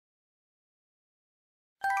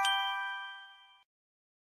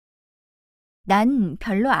난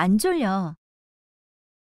별로 안 졸려.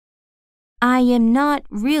 I am not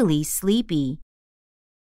really sleepy.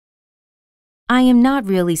 I am not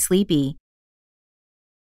really sleepy.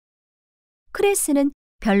 크리스는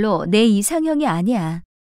별로 내 이상형이 아니야.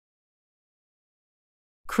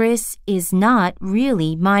 Chris is not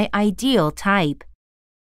really my ideal type.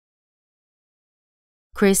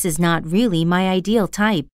 Chris is not really my ideal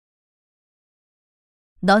type.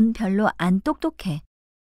 넌 별로 안 똑똑해.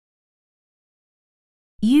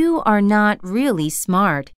 You are not really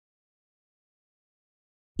smart.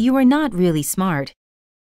 You are not really smart.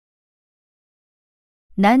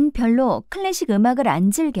 난 별로 클래식 음악을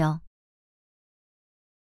안 즐겨.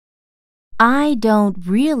 I don't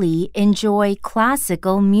really enjoy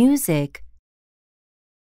classical music.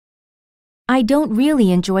 I don't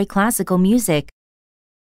really enjoy classical music.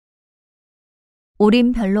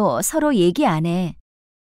 우린 별로 서로 얘기 안 해.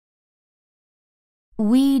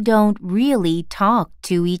 We don't really talk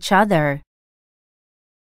to each other.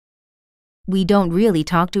 We don't really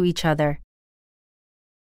talk to each other.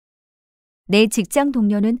 내 직장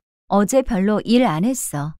동료는 어제 별로 일 안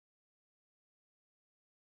했어.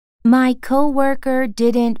 My coworker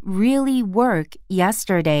didn't really work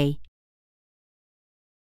yesterday.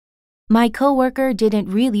 My coworker didn't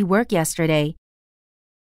really work yesterday.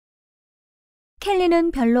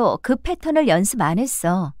 켈리는 별로 그 패턴을 연습 안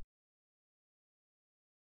했어.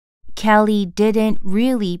 Kelly didn't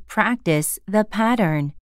really practice the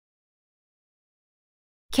pattern.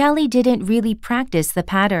 Kelly didn't really practice the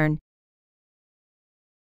pattern.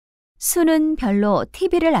 수는 별로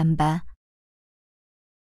TV를 안 봐.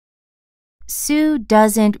 Sue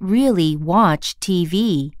doesn't really watch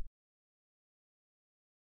TV.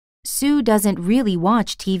 Sue doesn't really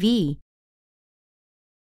watch TV.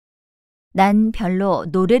 난 별로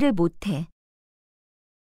노래를 못 해.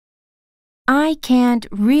 I can't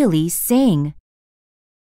really sing.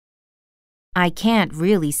 I can't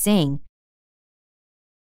really sing.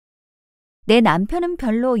 내 남편은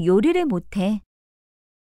별로 요리를 못 해.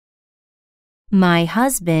 My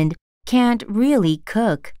husband can't really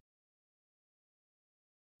cook.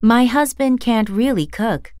 My husband can't really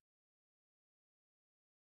cook.